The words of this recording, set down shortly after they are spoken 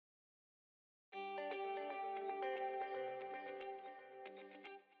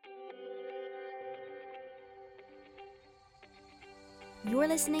You're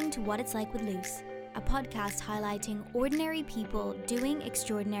listening to What It's Like with Luce, a podcast highlighting ordinary people doing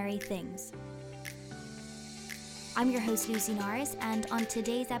extraordinary things. I'm your host, Lucy Norris, and on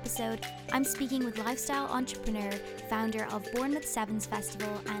today's episode, I'm speaking with lifestyle entrepreneur, founder of Bournemouth Sevens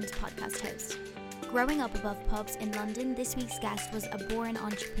Festival and podcast host. Growing up above pubs in London, this week's guest was a born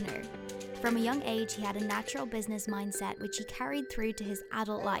entrepreneur. From a young age, he had a natural business mindset which he carried through to his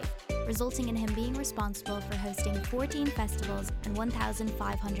adult life, resulting in him being responsible for hosting 14 festivals and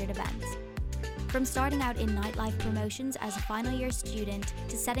 1,500 events. From starting out in nightlife promotions as a final year student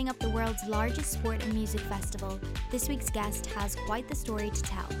to setting up the world's largest sport and music festival, this week's guest has quite the story to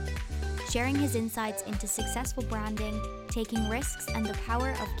tell. Sharing his insights into successful branding, taking risks, and the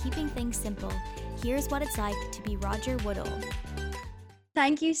power of keeping things simple, here's what it's like to be Roger Woodall.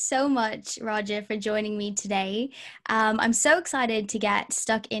 Thank you so much, Roger, for joining me today. I'm so excited to get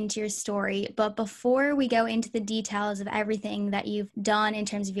stuck into your story, but before we go into the details of everything that you've done in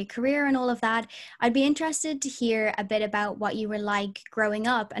terms of your career and all of that, I'd be interested to hear a bit about what you were like growing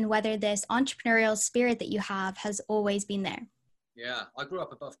up and whether this entrepreneurial spirit that you have has always been there. Yeah, I grew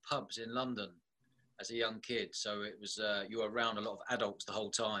up above pubs in London as a young kid, so it was you were around a lot of adults the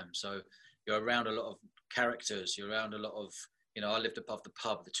whole time, so you're around a lot of characters, you're around a lot of, I lived above the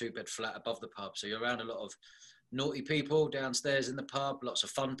pub, the 2-bed flat above the pub. So you're around a lot of naughty people downstairs in the pub, lots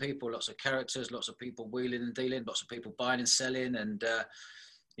of fun people, lots of characters, lots of people wheeling and dealing, lots of people buying and selling. And,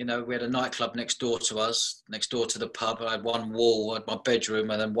 we had a nightclub next door to us, next door to the pub. I had one wall, I had my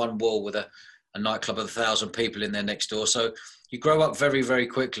bedroom, and then one wall with a nightclub of 1,000 people in there next door. So you grow up very, very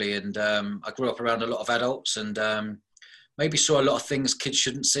quickly. And I grew up around a lot of adults and maybe saw a lot of things kids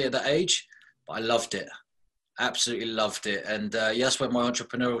shouldn't see at that age, but I loved it. Absolutely loved it, and that's where my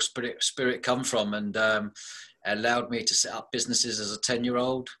entrepreneurial spirit come from, and allowed me to set up businesses as a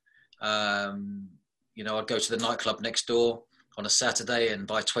 10-year-old. I'd go to the nightclub next door on a Saturday and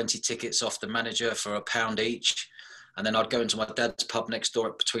buy 20 tickets off the manager for £1 each, and then I'd go into my dad's pub next door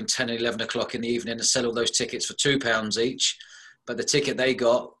at between 10 and 11 o'clock in the evening and sell all those tickets for £2 each, but the ticket they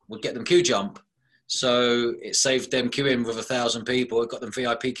got would get them queue jump. So it saved them queuing with 1,000 people. It got them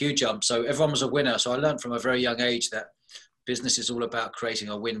VIP queue jump. So everyone was a winner. So I learned from a very young age that business is all about creating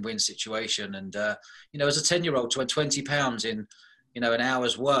a win-win situation. And, as a 10-year-old, to earn £20 in, an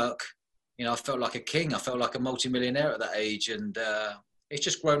hour's work, I felt like a king. I felt like a multimillionaire at that age. And it's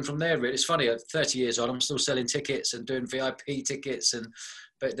just grown from there, really. It's funny, at 30 years old, I'm still selling tickets and doing VIP tickets.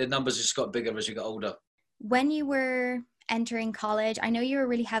 But the numbers just got bigger as you got older. When you were entering college, I know you were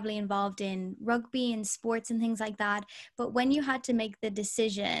really heavily involved in rugby and sports and things like that, but when you had to make the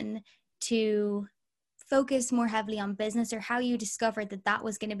decision to focus more heavily on business, or how you discovered that that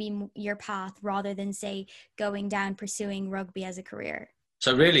was going to be your path rather than, say, going down pursuing rugby as a career?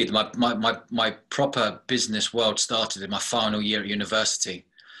 So really, my proper business world started in my final year at university.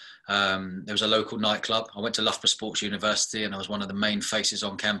 There was a local nightclub. I went to Loughborough Sports University and I was one of the main faces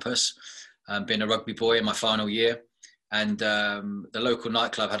on campus, being a rugby boy in my final year. And the local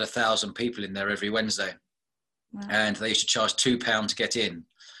nightclub had 1,000 people in there every Wednesday. Wow. And they used to charge £2 to get in.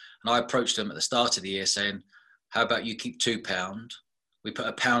 And I approached them at the start of the year saying, how about you keep £2? We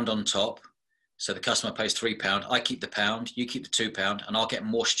put £1 on top. So the customer pays £3. I keep the £1, you keep the £2, and I'll get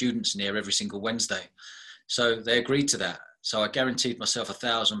more students in here every single Wednesday. So they agreed to that. So I guaranteed myself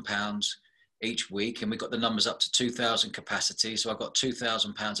 £1,000 each week, and we got the numbers up to 2,000 capacity. So I got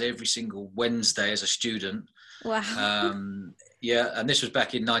 £2,000 every single Wednesday as a student. Wow. And this was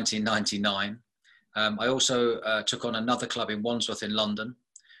back in 1999. I also took on another club in Wandsworth in London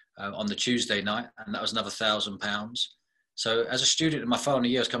on the Tuesday night, and that was another £1,000. So as a student in my final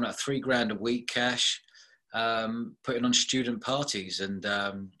year, I was coming out £3,000 a week cash, putting on student parties, and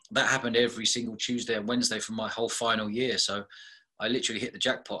that happened every single Tuesday and Wednesday for my whole final year. So I literally hit the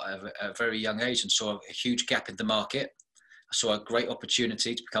jackpot at a very young age and saw a huge gap in the market. I saw a great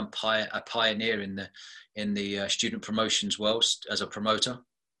opportunity to become a pioneer in the student promotions world as a promoter.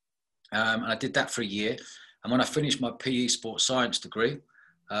 And I did that for a year. And when I finished my PE sports science degree,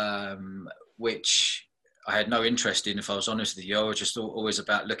 which I had no interest in, if I was honest with you, I was just always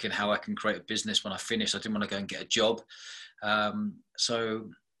about looking how I can create a business when I finished. I didn't want to go and get a job. So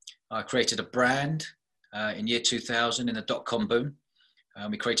I created a brand in year 2000 in the dot-com boom.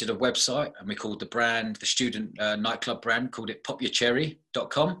 We created a website and we called the brand, the student nightclub brand, called it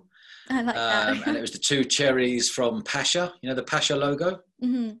popyourcherry.com. I like that. And it was the 2 cherries from Pasha, the Pasha logo.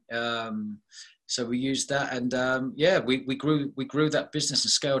 Mm-hmm. So we used that, and we grew that business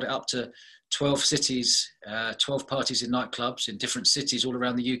and scaled it up to 12 cities, 12 parties in nightclubs in different cities all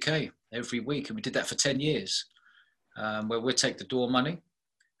around the UK every week. And we did that for 10 years, where we'd take the door money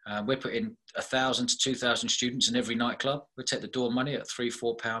We're putting 1,000 to 2,000 students in every nightclub. We take the door money at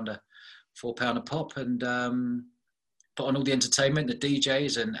 £3-4 a pop, and put on all the entertainment, the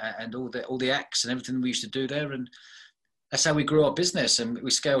DJs, and all the acts and everything we used to do there. And that's how we grew our business, and we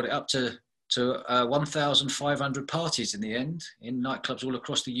scaled it up to 1,500 parties in the end, in nightclubs all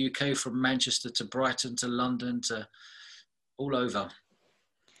across the UK, from Manchester to Brighton to London to all over.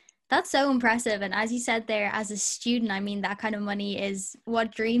 That's so impressive. And as you said there, as a student, I mean, that kind of money is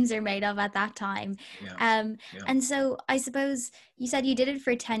what dreams are made of at that time. Yeah. And so I suppose you said you did it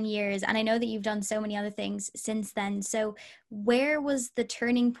for 10 years, and I know that you've done so many other things since then. So where was the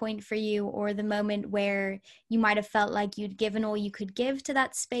turning point for you, or the moment where you might have felt like you'd given all you could give to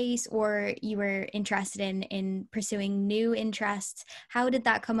that space, or you were interested in pursuing new interests? How did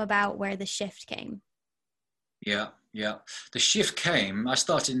that come about, where the shift came? Yeah. The shift came, I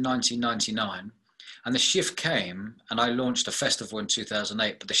started in 1999, and the shift came, and I launched a festival in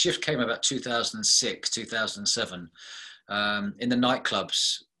 2008, but the shift came about 2006, 2007. In the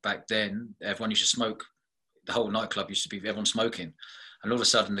nightclubs back then, everyone used to smoke. The whole nightclub used to be everyone smoking. And all of a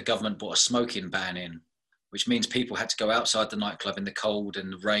sudden, the government brought a smoking ban in, which means people had to go outside the nightclub in the cold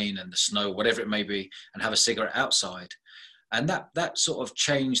and the rain and the snow, whatever it may be, and have a cigarette outside. And that sort of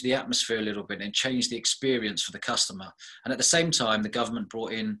changed the atmosphere a little bit and changed the experience for the customer. And at the same time, the government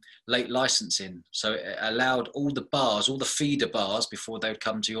brought in late licensing. So it allowed all the bars, all the feeder bars, before they would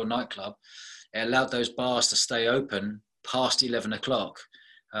come to your nightclub, it allowed those bars to stay open past 11 o'clock.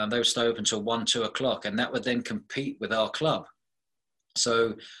 They would stay open till 1, 2 o'clock, and that would then compete with our club.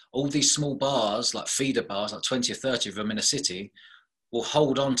 So all these small bars, like feeder bars, like 20 or 30 of them in a city, will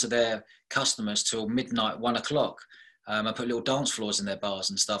hold on to their customers till midnight, 1 o'clock. I put little dance floors in their bars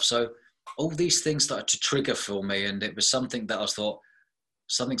and stuff. So all these things started to trigger for me, and it was something that I thought,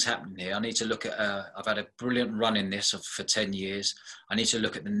 something's happening here. I need to look at, I've had a brilliant run in this for 10 years. I need to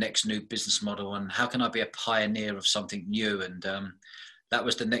look at the next new business model, and how can I be a pioneer of something new? And that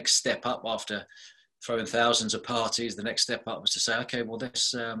was the next step up. After throwing thousands of parties, the next step up was to say, okay, well,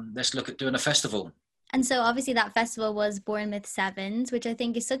 let's look at doing a festival. And so obviously that festival was Bournemouth Sevens, which I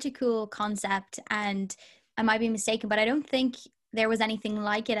think is such a cool concept, and I might be mistaken, but I don't think there was anything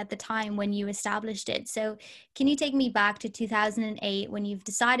like it at the time when you established it. So can you take me back to 2008 when you've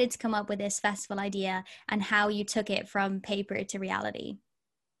decided to come up with this festival idea, and how you took it from paper to reality?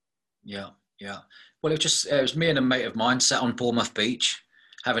 Yeah. Well, it was me and a mate of mine sat on Bournemouth Beach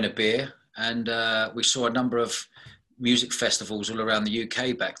having a beer, and we saw a number of music festivals all around the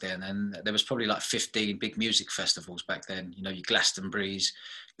UK back then, and there was probably like 15 big music festivals back then. You know, your Glastonburys,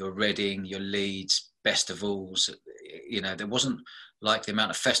 your Reading, your Leeds, festivals. You know, there wasn't like the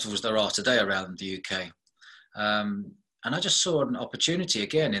amount of festivals there are today around the UK. And I just saw an opportunity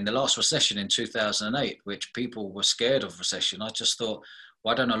again in the last recession in 2008, which people were scared of recession. I just thought,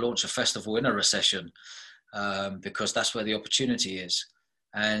 why don't I launch a festival in a recession? Because that's where the opportunity is.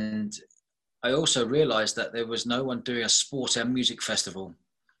 And I also realized that there was no one doing a sport and music festival.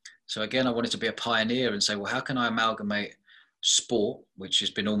 So again, I wanted to be a pioneer and say, well, how can I amalgamate sport, which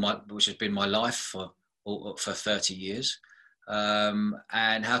has been my life for 30 years,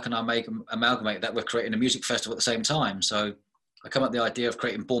 and how can I amalgamate that with creating a music festival at the same time? So I come up with the idea of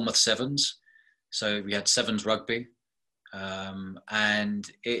creating Bournemouth Sevens. So we had Sevens rugby,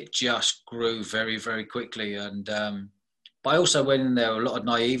 and it just grew very, very quickly. And but I also went in there a lot of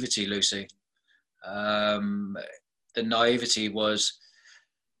naivety, Lucy. The naivety was,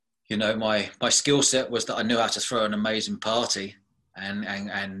 you know, my skill set was that I knew how to throw an amazing party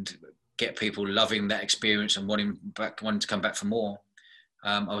and get people loving that experience and wanting to come back for more.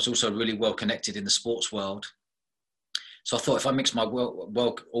 I was also really well connected in the sports world. So I thought, if I mix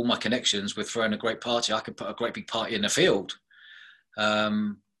all my connections with throwing a great party, I could put a great big party in the field.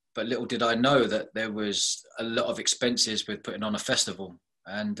 But little did I know that there was a lot of expenses with putting on a festival.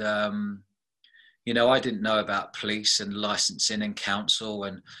 And you know, I didn't know about police and licensing and council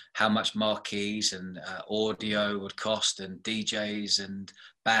and how much marquees and audio would cost, and DJs and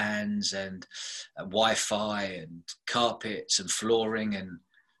bands and Wi-Fi and carpets and flooring and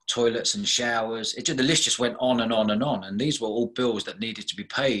toilets and showers. The list just went on and on and on. And these were all bills that needed to be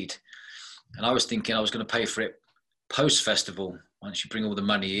paid. And I was thinking I was going to pay for it post-festival. Once you bring all the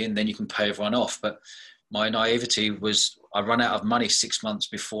money in, then you can pay everyone off. But my naivety was, I ran out of money 6 months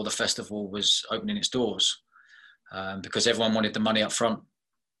before the festival was opening its doors, because everyone wanted the money up front.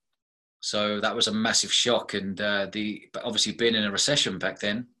 So that was a massive shock. And but obviously being in a recession back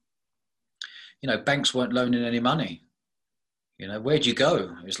then, you know, banks weren't loaning any money. You know, where'd you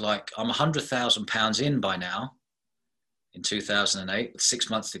go? It was like, I'm £100,000 in by now in 2008, with 6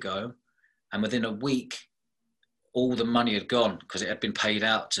 months to go. And within a week, all the money had gone because it had been paid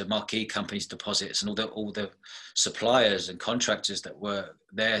out to marquee companies' deposits and all the suppliers and contractors that were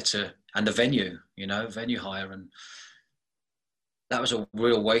there and the venue, venue hire. And that was a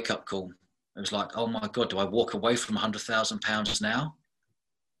real wake-up call. It was like, oh my God, do I walk away from £100,000 now?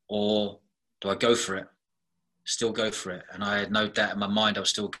 Or do I go for it? Still go for it. And I had no doubt in my mind I was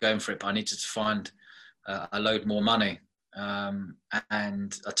still going for it, but I needed to find a load more money. And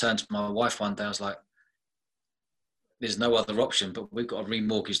I turned to my wife one day, I was like, there's no other option, but we've got to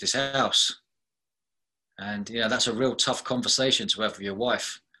remortgage this house. And, that's a real tough conversation to have with your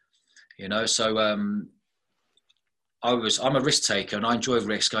wife, So I'm a risk taker, and I enjoy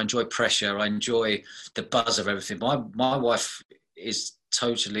risk. I enjoy pressure. I enjoy the buzz of everything. My wife is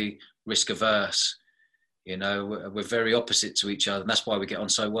totally risk averse. We're very opposite to each other, and that's why we get on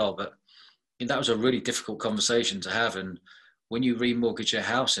so well. But that was a really difficult conversation to have. And when you remortgage your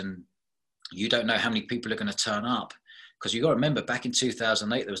house and you don't know how many people are going to turn up, because you got to remember, back in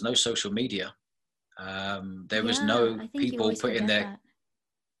 2008, there was no social media. There was no people putting their... That.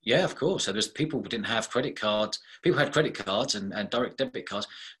 Yeah, of course. So there's people who didn't have credit cards. People had credit cards and direct debit cards.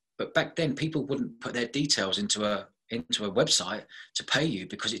 But back then, people wouldn't put their details into a website to pay you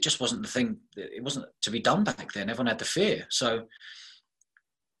because it just wasn't the thing. It wasn't to be done back then. Everyone had the fear. So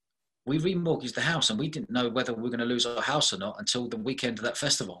we remortgaged the house, and we didn't know whether we were going to lose our house or not until the weekend of that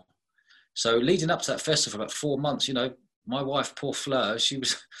festival. So leading up to that festival, about 4 months, my wife, poor Fleur, she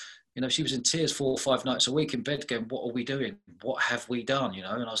was in tears 4 or 5 nights a week in bed going, what are we doing? What have we done? And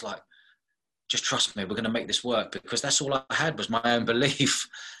I was like, just trust me, we're going to make this work, because that's all I had was my own belief.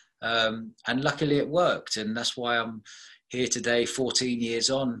 And luckily it worked. And that's why I'm here today, 14 years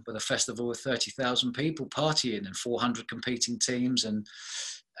on, with a festival with 30,000 people partying and 400 competing teams and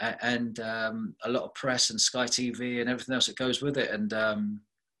a lot of press and Sky TV and everything else that goes with it. And,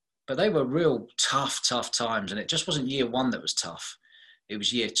 but they were real tough times. And it just wasn't year 1 that was tough. It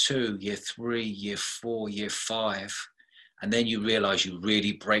was year 2, year 3, year 4, year 5. And then you realize you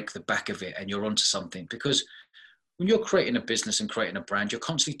really break the back of it and you're onto something. Because when you're creating a business and creating a brand, you're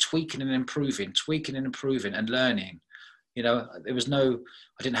constantly tweaking and improving and learning. There was I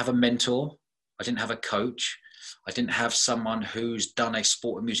didn't have a mentor. I didn't have a coach. I didn't have someone who's done a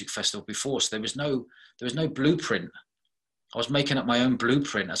sport and music festival before. So there was no blueprint. I was making up my own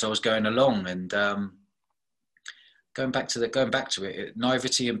blueprint as I was going along. And, going back to it,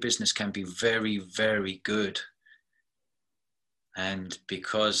 naivety in business can be very, very good. And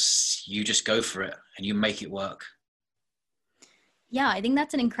because you just go for it and you make it work. Yeah, I think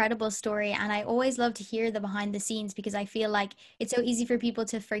that's an incredible story. And I always love to hear the behind the scenes, because I feel like it's so easy for people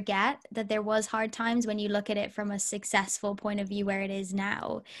to forget that there was hard times when you look at it from a successful point of view where it is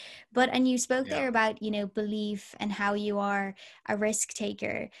now. And you spoke there about, belief and how you are a risk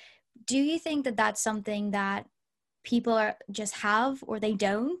taker. Do you think that that's something that people just have, or they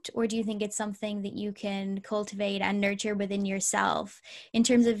don't? Or do you think it's something that you can cultivate and nurture within yourself in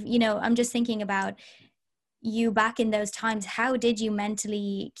terms of, I'm just thinking about you back in those times. How did you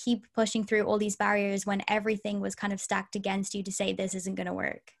mentally keep pushing through all these barriers when everything was kind of stacked against you to say this isn't going to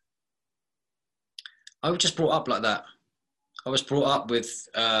work? I was just brought up like that. I was brought up with,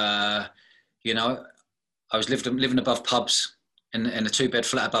 I was living above pubs in a 2-bed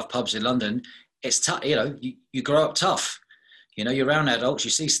flat above pubs in London. It's tough, you grow up tough. You're around adults,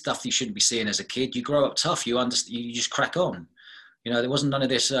 you see stuff you shouldn't be seeing as a kid. You grow up tough, you just crack on. There wasn't none of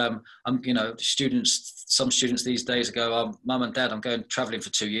this, some students these days go, Mum and Dad, I'm going traveling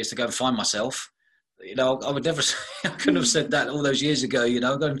for 2 years to go and find myself. I would never, I couldn't have said that all those years ago,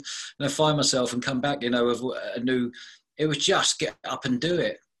 I'm going to find myself and come back, with a new, it was just get up and do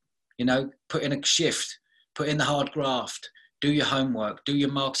it, put in a shift, put in the hard graft, do your homework, do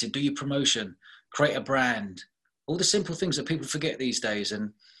your marketing, do your promotion, create a brand, all the simple things that people forget these days.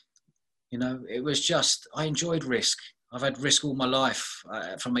 And, it was just, I enjoyed risk. I've had risk all my life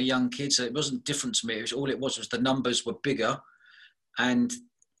from a young kid. So it wasn't different to me. It was the numbers were bigger and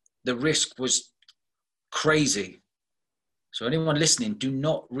the risk was crazy. So anyone listening, do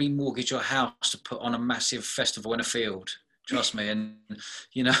not remortgage your house to put on a massive festival in a field. Trust me. And,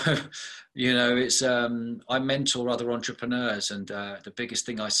 it's, I mentor other entrepreneurs, and the biggest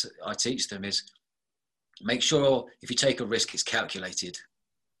thing I teach them is make sure if you take a risk, it's calculated.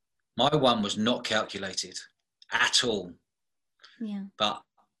 My one was not calculated at all. Yeah. But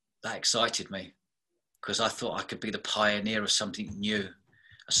that excited me because I thought I could be the pioneer of something new,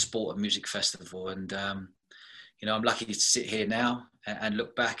 a sport and music festival. And, I'm lucky to sit here now and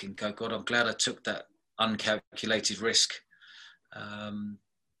look back and go, God, I'm glad I took that uncalculated risk.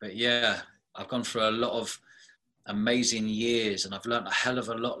 But yeah, I've gone through a lot of amazing years and I've learned a hell of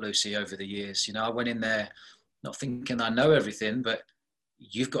a lot, Lucy, over the years. I went in there not thinking I know everything, but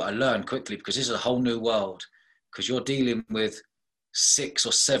you've got to learn quickly, because this is a whole new world, because you're dealing with 6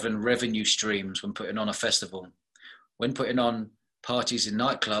 or 7 revenue streams when putting on a festival. When putting on parties in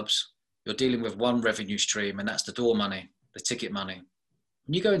nightclubs, you're dealing with one revenue stream, and that's the door money, the ticket money.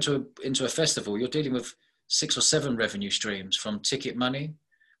 When you go into a festival, you're dealing with 6 or 7 revenue streams, from ticket money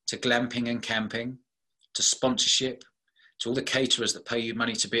to glamping and camping, to sponsorship, to all the caterers that pay you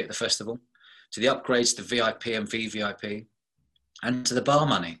money to be at the festival, to the upgrades to VIP and VVIP, and to the bar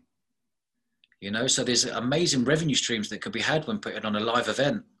money. So there's amazing revenue streams that could be had when putting on a live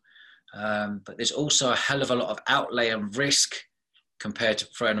event. But there's also a hell of a lot of outlay and risk compared to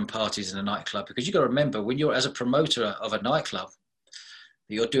throwing on parties in a nightclub, because you've got to remember, when you're as a promoter of a nightclub,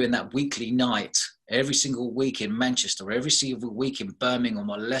 you're doing that weekly night every single week in Manchester, or every single week in Birmingham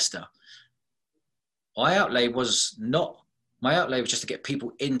or Leicester. My outlay was just to get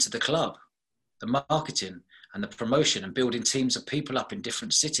people into the club, the marketing and the promotion, and building teams of people up in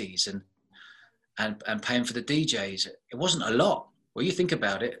different cities, and paying for the DJs. It wasn't a lot. Well, you think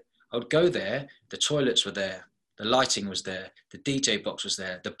about it, I would go there, the toilets were there, the lighting was there, the DJ box was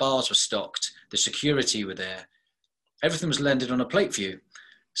there, the bars were stocked, the security were there. Everything was landed on a plate for you.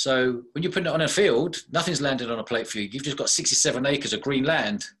 So when you're putting it on a field, nothing's landed on a plate for you. You've just got 67 acres of green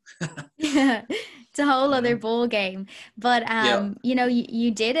land. Yeah, it's a whole other ball game. But,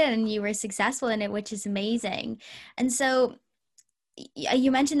 you did it, and you were successful in it, which is amazing. And so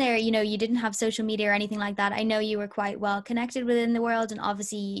you mentioned there, you didn't have social media or anything like that. I know you were quite well connected within the world, and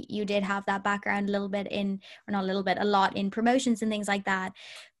obviously you did have that background a lot in promotions and things like that.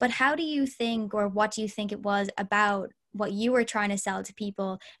 But how do you think, or what do you think it was about what you were trying to sell to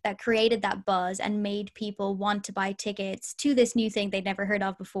people that created that buzz and made people want to buy tickets to this new thing they'd never heard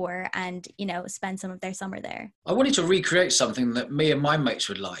of before, and, spend some of their summer there? I wanted to recreate something that me and my mates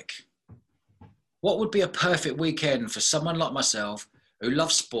would like. What would be a perfect weekend for someone like myself, who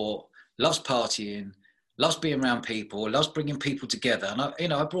loves sport, loves partying, loves being around people, loves bringing people together?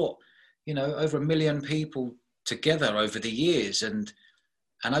 And I brought, over 1 million people together over the years. And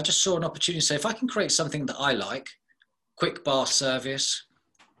I just saw an opportunity to say, if I can create something that I like, quick bar service,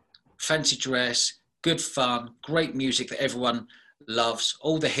 fancy dress, good fun, great music that everyone loves,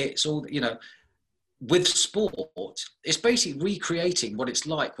 all the hits, with sport, it's basically recreating what it's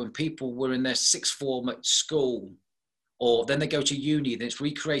like when people were in their sixth form at school, or then they go to uni. Then it's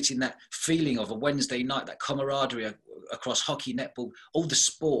recreating that feeling of a Wednesday night, that camaraderie across hockey, netball, all the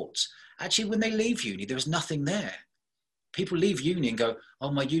sports. Actually, when they leave uni, there was nothing there. People leave uni and go, oh,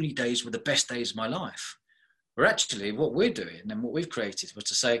 my uni days were the best days of my life. Where actually what we're doing and what we've created was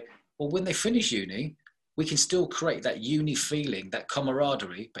to say, well, when they finish uni, we can still create that uni feeling, that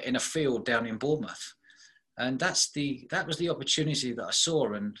camaraderie, but in a field down in Bournemouth. And that was the opportunity that I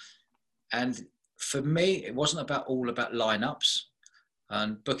saw. And for me, it wasn't all about lineups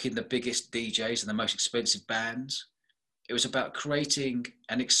and booking the biggest DJs and the most expensive bands. It was about creating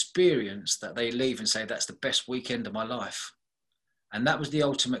an experience that they leave and say, that's the best weekend of my life. And that was the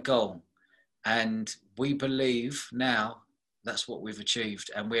ultimate goal. And we believe now that's what we've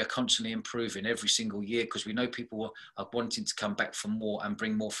achieved, and we are constantly improving every single year, because we know people are wanting to come back for more and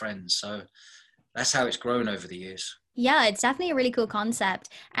bring more friends. So that's how it's grown over the years. Yeah, it's definitely a really cool concept.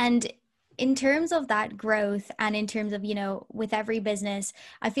 And in terms of that growth, and in terms of, with every business,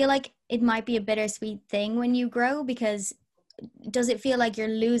 I feel like it might be a bittersweet thing when you grow, because does it feel like you're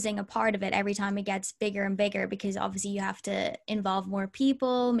losing a part of it every time it gets bigger and bigger? Because obviously you have to involve more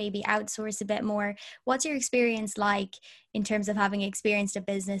people, maybe outsource a bit more. What's your experience like in terms of having experienced a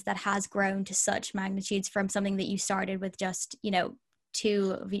business that has grown to such magnitudes from something that you started with just,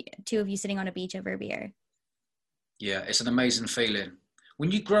 two of you sitting on a beach over a beer? Yeah, it's an amazing feeling.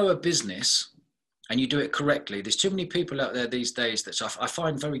 When you grow a business and you do it correctly, there's too many people out there these days that I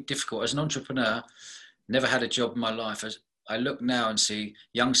find very difficult. As an entrepreneur, never had a job in my life. As I look now and see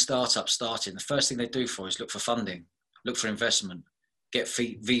young startups starting, the first thing they do is look for funding, look for investment, get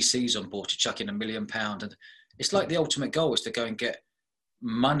VCs on board to chuck in £1 million. And it's like the ultimate goal is to go and get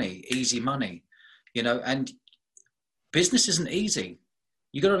money, easy money, and business isn't easy.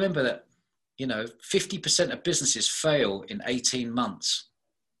 You got to remember that, 50% of businesses fail in 18 months.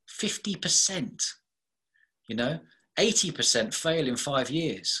 50%, 80% fail in 5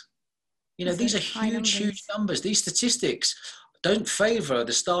 years. These are huge numbers. These statistics don't favor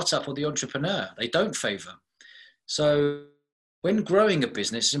the startup or the entrepreneur. They don't favor. So when growing a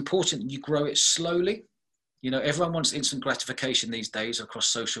business, it's important that you grow it slowly. Everyone wants instant gratification these days across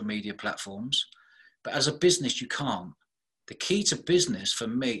social media platforms. But as a business, you can't. The key to business for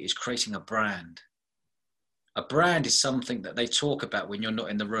me is creating a brand. A brand is something that they talk about when you're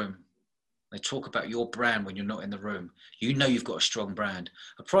not in the room. They talk about your brand when you're not in the room. You know you've got a strong brand.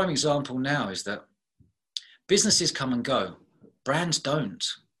 A prime example now is that businesses come and go. Brands don't.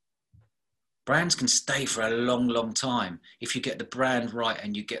 Brands can stay for a long, long time if you get the brand right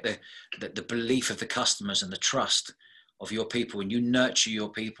and you get the belief of the customers and the trust of your people, and you nurture your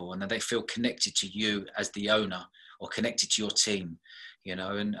people and then they feel connected to you as the owner or connected to your team, you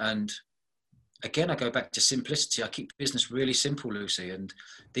know, and again, I go back to simplicity. I keep business really simple, Lucy, and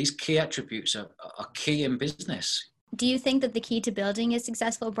these key attributes are key in business. Do you think that the key to building a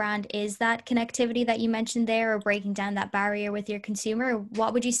successful brand is that connectivity that you mentioned there, or breaking down that barrier with your consumer?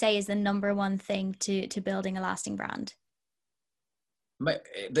 What would you say is the number one thing to building a lasting brand?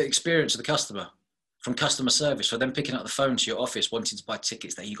 The experience of the customer, from customer service, for them picking up the phone to your office wanting to buy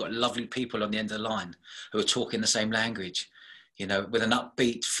tickets, that you've got lovely people on the end of the line who are talking the same language, you know, with an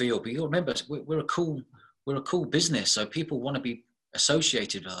upbeat feel. But you remember, we're a cool business, so people want to be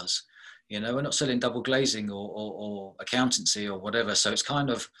associated with us. You know, we're not selling double glazing or accountancy or whatever. So it's kind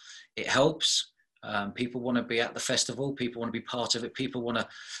of, it helps. People want to be at the festival. People want to be part of it. People want to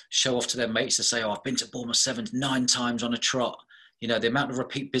show off to their mates to say, oh, I've been to Bournemouth Sevens 9 times on a trot. You know, the amount of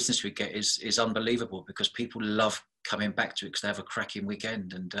repeat business we get is unbelievable, because people love coming back to it because they have a cracking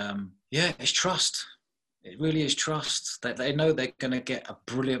weekend. And yeah, it's trust. It really is trust. They know they're going to get a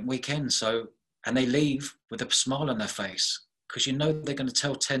brilliant weekend. So, and they leave with a smile on their face, because you know they're going to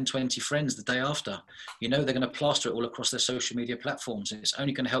tell 10, 20 friends the day after. You know they're going to plaster it all across their social media platforms, and it's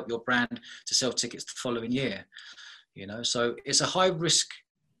only going to help your brand to sell tickets the following year. You know, so it's a high risk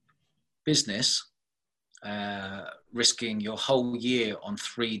business, risking your whole year on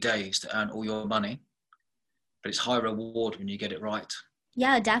 3 days to earn all your money, but it's high reward when you get it right.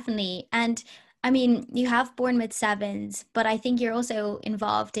 Yeah, definitely. And I mean, you have Bournemouth Sevens, but I think you're also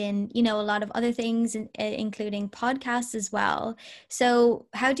involved in, you know, a lot of other things, including podcasts as well. So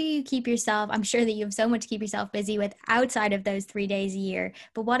how do you keep yourself, I'm sure that you have so much to keep yourself busy with outside of those 3 days a year,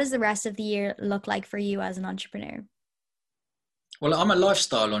 but what does the rest of the year look like for you as an entrepreneur? Well, I'm a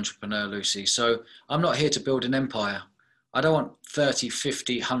lifestyle entrepreneur, Lucy, so I'm not here to build an empire. I don't want 30,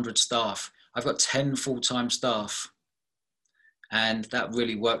 50, 100 staff. I've got 10 full-time staff, and that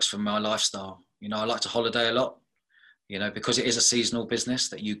really works for my lifestyle. You know, I like to holiday a lot, you know, because it is a seasonal business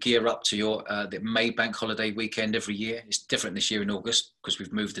that you gear up to your the May bank holiday weekend every year. It's different this year in August because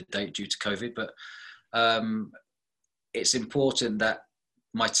we've moved the date due to COVID, but it's important that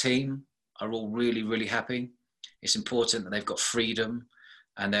my team are all really, really happy. It's important that they've got freedom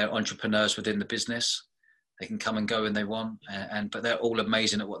and they're entrepreneurs within the business. They can come and go when they want, but they're all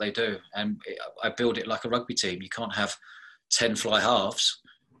amazing at what they do. And I build it like a rugby team. You can't have 10 fly halves.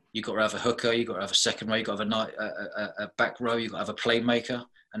 You've got to have a hooker, you've got to have a second row, you've got to have a back row, you've got to have a playmaker,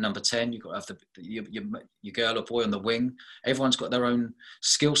 and number 10, you've got to have your girl or boy on the wing. Everyone's got their own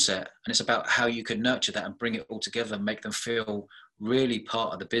skill set, and it's about how you can nurture that and bring it all together and make them feel really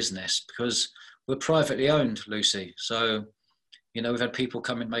part of the business, because we're privately owned, Lucy. So, you know, we've had people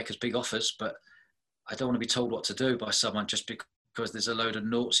come and make us big offers, but I don't want to be told what to do by someone just because there's a load of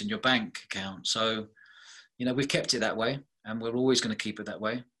noughts in your bank account. So, you know, we've kept it that way, and we're always going to keep it that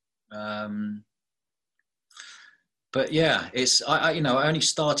way. But yeah, I only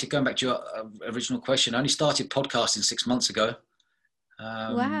started, going back to your original question, I only started podcasting 6 months ago.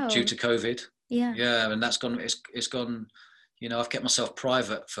 Wow. Due to COVID. Yeah, and that's gone, it's gone, you know, I've kept myself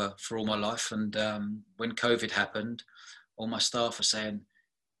private for all my life. And when COVID happened, all my staff are saying,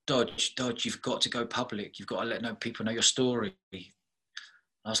 Dodge, you've got to go public. You've got to let people know your story.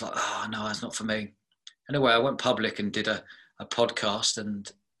 I was like, oh no, that's not for me. Anyway, I went public and did a podcast, and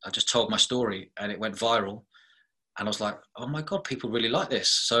I just told my story, and it went viral. And I was like, oh my God, people really like this.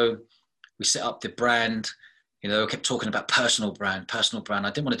 So we set up the brand. You know, I kept talking about personal brand. I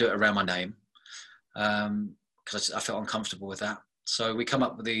didn't want to do it around my name because I felt uncomfortable with that. So we come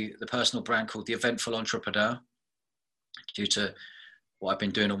up with the personal brand called The Eventful Entrepreneur, due to what I've been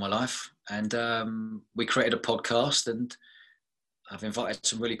doing all my life. And we created a podcast, and I've invited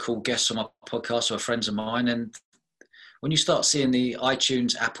some really cool guests on my podcast who are friends of mine. And when you start seeing the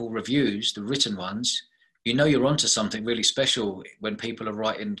iTunes, Apple reviews, the written ones, you know you're onto something really special when people are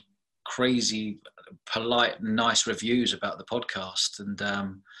writing crazy, polite, nice reviews about the podcast. And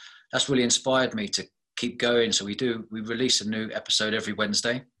that's really inspired me to keep going. So we release a new episode every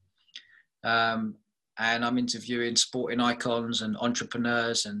Wednesday. And I'm interviewing sporting icons and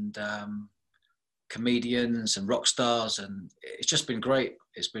entrepreneurs and comedians and rock stars. And it's just been great.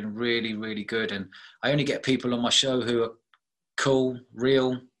 It's been really, really good. And I only get people on my show who are cool,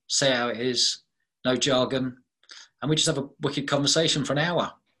 real, say how it is, no jargon. And we just have a wicked conversation for an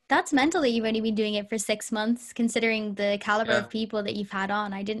hour. That's mental that you've only been doing it for 6 months, considering the caliber Yeah. of people that you've had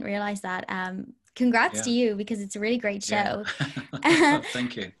on. I didn't realize that. Congrats to you, because it's a really great show.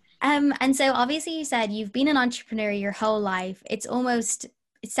 Thank you. And so obviously you said you've been an entrepreneur your whole life. It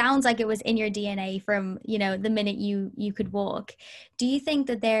sounds like it was in your DNA from, the minute you could walk. Do you think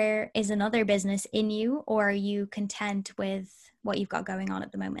that there is another business in you, or are you content with what you've got going on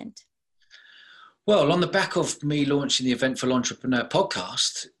at the moment? Well, on the back of me launching the Eventful Entrepreneur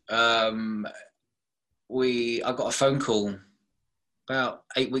podcast, I got a phone call about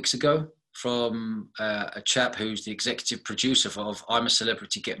 8 weeks ago from a chap who's the executive producer of I'm a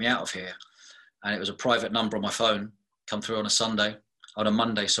Celebrity, Get Me Out of Here. And it was a private number on my phone, come through on a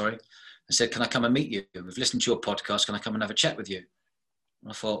Monday, and said, can I come and meet you? We've listened to your podcast. Can I come and have a chat with you?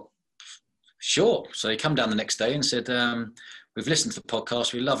 And I thought, sure. So he come down the next day and said, we've listened to the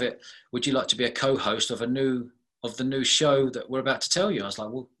podcast. We love it. Would you like to be a co-host of the new show that we're about to tell you? I was like,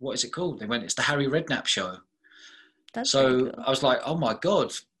 well, what is it called? They went, it's the Harry Redknapp Show. That's so cool. I was like, oh my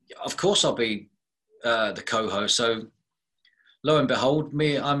God, of course I'll be the co-host. So lo and behold,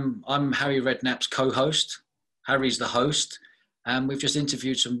 I'm Harry Redknapp's co-host. Harry's the host. And we've just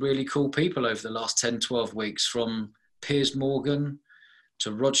interviewed some really cool people over the last 10, 12 weeks, from Piers Morgan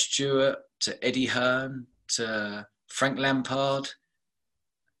to Rod Stewart to Eddie Hearn to Frank Lampard.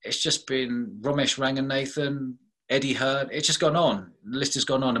 It's just been Ramesh Ranganathan, Eddie Hearn. It's just gone on. The list has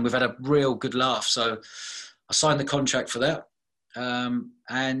gone on, and we've had a real good laugh. So I signed the contract for that.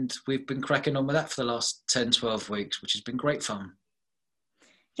 And we've been cracking on with that for the last 10, 12 weeks, which has been great fun.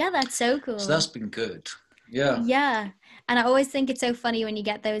 Yeah, that's so cool. So that's been good. Yeah. Yeah. And I always think it's so funny when you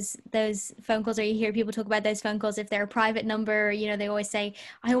get those phone calls, or you hear people talk about those phone calls. If they're a private number, they always say,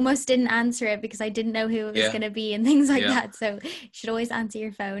 I almost didn't answer it because I didn't know who it was going to be, and things like that. So you should always answer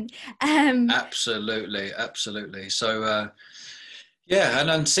your phone. Absolutely. So, and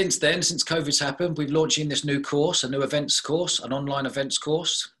then since COVID's happened, we've launching this new course, a new events course, an online events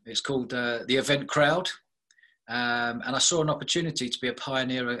course. It's called the Event Crowd. And I saw an opportunity to be a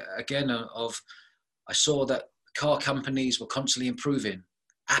pioneer again I saw that car companies were constantly improving.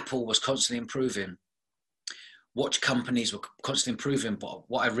 Apple was constantly improving. Watch companies were constantly improving. But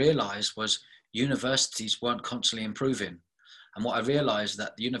what I realized was universities weren't constantly improving. And what I realized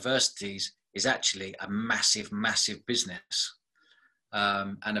that the universities is actually a massive, massive business.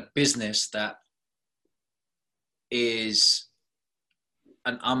 And a business that is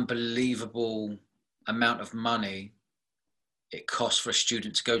an unbelievable amount of money it costs for a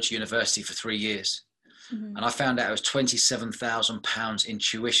student to go to university for 3 years. Mm-hmm. And I found out it was £27,000 in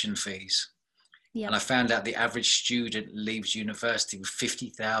tuition fees. Yep. And I found out the average student leaves university with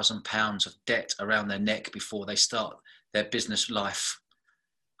 £50,000 of debt around their neck before they start their business life.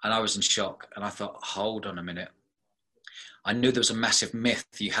 And I was in shock. And I thought, hold on a minute. I knew there was a massive myth.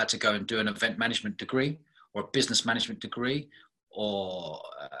 You had to go and do an event management degree or a business management degree or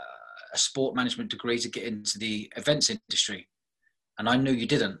a sport management degree to get into the events industry. And I knew you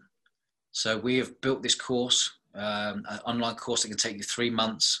didn't. So we have built this course, an online course that can take you 3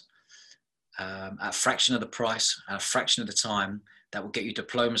 months at a fraction of the price and a fraction of the time, that will get you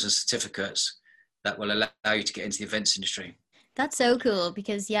diplomas and certificates that will allow you to get into the events industry. That's so cool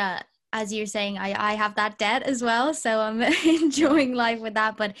because, as you're saying, I have that debt as well. So I'm enjoying life with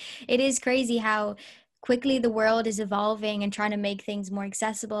that. But it is crazy how quickly the world is evolving and trying to make things more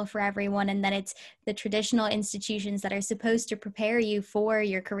accessible for everyone. And then it's the traditional institutions that are supposed to prepare you for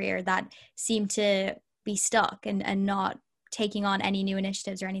your career that seem to be stuck and not taking on any new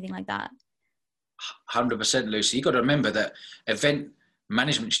initiatives or anything like that. 100%, Lucy. You've got to remember that event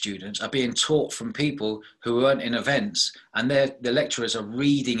management students are being taught from people who weren't in events, and the lecturers are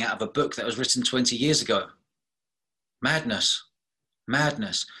reading out of a book that was written 20 years ago. Madness.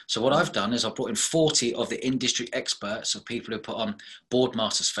 So what I've done is I've brought in 40 of the industry experts, of people who put on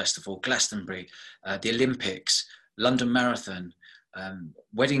Boardmasters Festival, Glastonbury, the Olympics, London Marathon,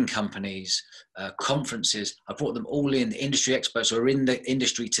 wedding companies, conferences. I brought them all in, the industry experts who are in the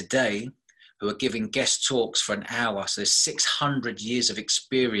industry today, who are giving guest talks for an hour. So there's 600 years of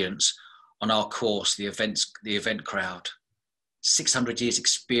experience on our course, the Event Crowd. 600 years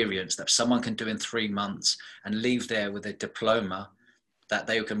experience that someone can do in 3 months and leave there with a diploma that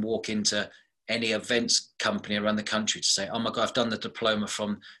they can walk into any events company around the country to say, oh my God, I've done the diploma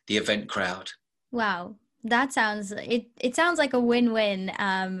from the Event Crowd. Wow. That sounds, it sounds like a win-win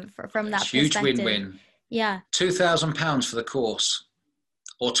from that huge perspective. Huge win-win. Yeah. £2,000 for the course,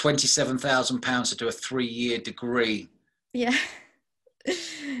 or £27,000 to do a 3-year degree. Yeah.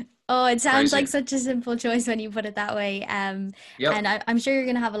 Oh, it sounds like Crazy. such a simple choice when you put it that way. Yep. And I'm sure you're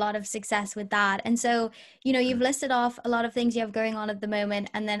going to have a lot of success with that. And so, you know, you've Mm. listed off a lot of things you have going on at the moment.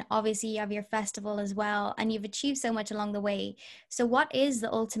 And then obviously you have your festival as well. And you've achieved so much along the way. So what is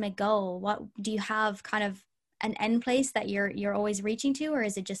the ultimate goal? What do you have kind of an end place that you're always reaching to, or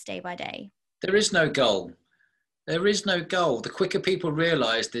is it just day by day? There is no goal. There is no goal. The quicker people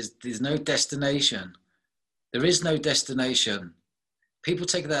realize there's no destination, there is no destination. People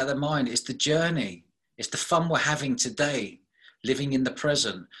take that out of their mind. It's the journey. It's the fun we're having today, living in the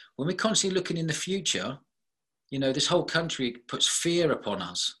present. When we're constantly looking in the future, you know, this whole country puts fear upon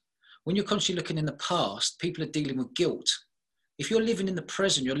us. When you're constantly looking in the past, people are dealing with guilt. If you're living in the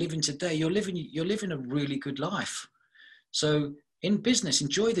present, you're living today, you're living a really good life. So in business,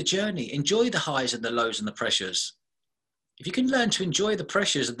 enjoy the journey, enjoy the highs and the lows and the pressures. If you can learn to enjoy the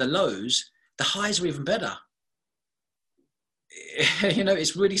pressures and the lows, the highs are even better. You know,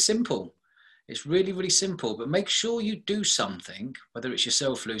 it's really simple. It's really, really simple. But make sure you do something, whether it's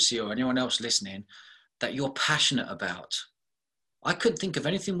yourself, Lucy, or anyone else listening, that you're passionate about. I couldn't think of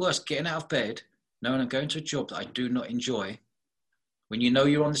anything worse getting out of bed, knowing I'm going to a job that I do not enjoy. When you know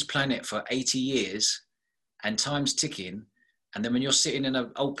you're on this planet for 80 years and time's ticking, and then when you're sitting in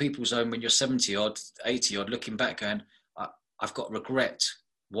an old people's home when you're 70 odd, 80 odd, looking back going, I've got regret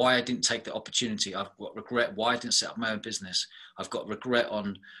why I didn't take the opportunity. I've got regret why I didn't set up my own business. I've got regret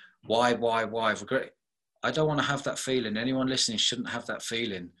on why, regret. I don't want to have that feeling. Anyone listening shouldn't have that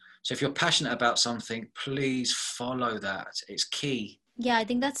feeling. So if you're passionate about something, please follow that. It's key. Yeah, I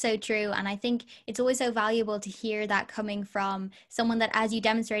think that's so true. And I think it's always so valuable to hear that coming from someone that, as you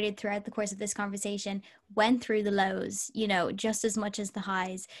demonstrated throughout the course of this conversation, went through the lows, you know, just as much as the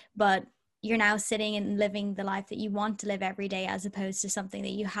highs, but you're now sitting and living the life that you want to live every day as opposed to something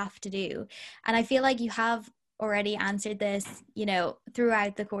that you have to do. And I feel like you have already answered this, you know,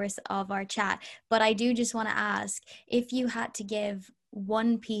 throughout the course of our chat. But I do just want to ask, if you had to give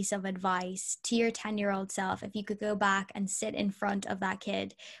one piece of advice to your 10-year-old self, if you could go back and sit in front of that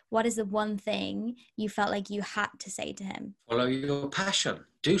kid, what is the one thing you felt like you had to say to him? Follow your passion.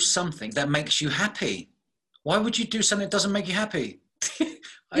 Do something that makes you happy. Why would you do something that doesn't make you happy?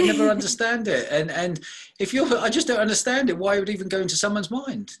 I never understand it. And if I just don't understand it, why it would even go into someone's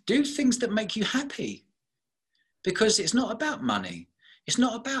mind? Do things that make you happy. Because it's not about money. It's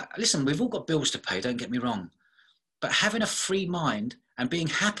not about, listen, we've all got bills to pay, don't get me wrong. But having a free mind and being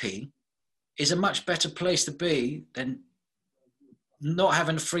happy is a much better place to be than not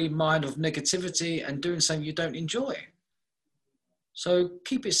having a free mind of negativity and doing something you don't enjoy. So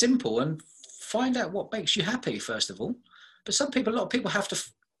keep it simple and find out what makes you happy, first of all. But a lot of people have to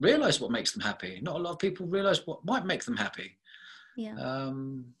realize what makes them happy. Not a lot of people realize what might make them happy. Yeah.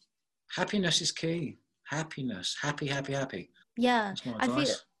 Happiness is key. Happiness. Happy. Yeah. That's my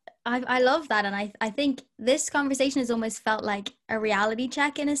advice. I love that. And I think this conversation has almost felt like a reality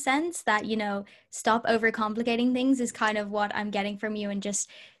check in a sense that, you know, stop overcomplicating things is kind of what I'm getting from you, and just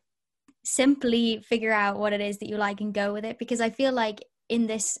simply figure out what it is that you like and go with it. Because I feel like in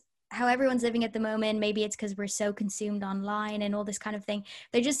this, how everyone's living at the moment, maybe it's because we're so consumed online and all this kind of thing,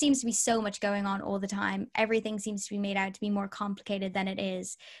 there just seems to be so much going on all the time. Everything seems to be made out to be more complicated than it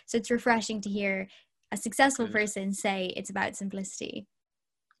is. So it's refreshing to hear a successful person say it's about simplicity.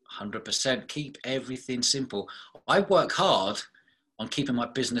 100%. Keep everything simple. I work hard on keeping my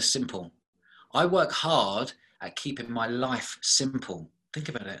business simple. I work hard at keeping my life simple. Think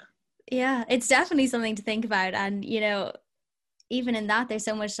about it. Yeah, it's definitely something to think about. And, you know, even in that, there's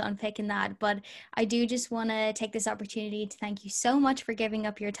so much to unpick in that. But I do just want to take this opportunity to thank you so much for giving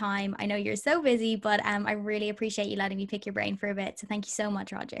up your time. I know you're so busy, but I really appreciate you letting me pick your brain for a bit. So thank you so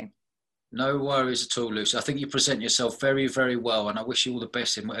much, Roger. No worries at all, Lucy. I think you present yourself very, very well, and I wish you all the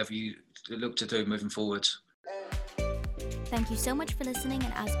best in whatever you look to do moving forward. Thank you so much for listening,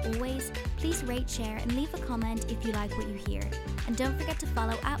 and as always, please rate, share, and leave a comment if you like what you hear. And don't forget to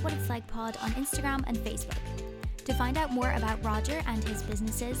follow @WhatIt'sLikePod on Instagram and Facebook. To find out more about Roger and his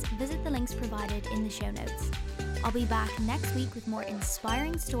businesses, visit the links provided in the show notes. I'll be back next week with more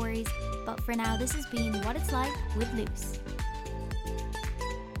inspiring stories, but for now, this has been What It's Like with Luce.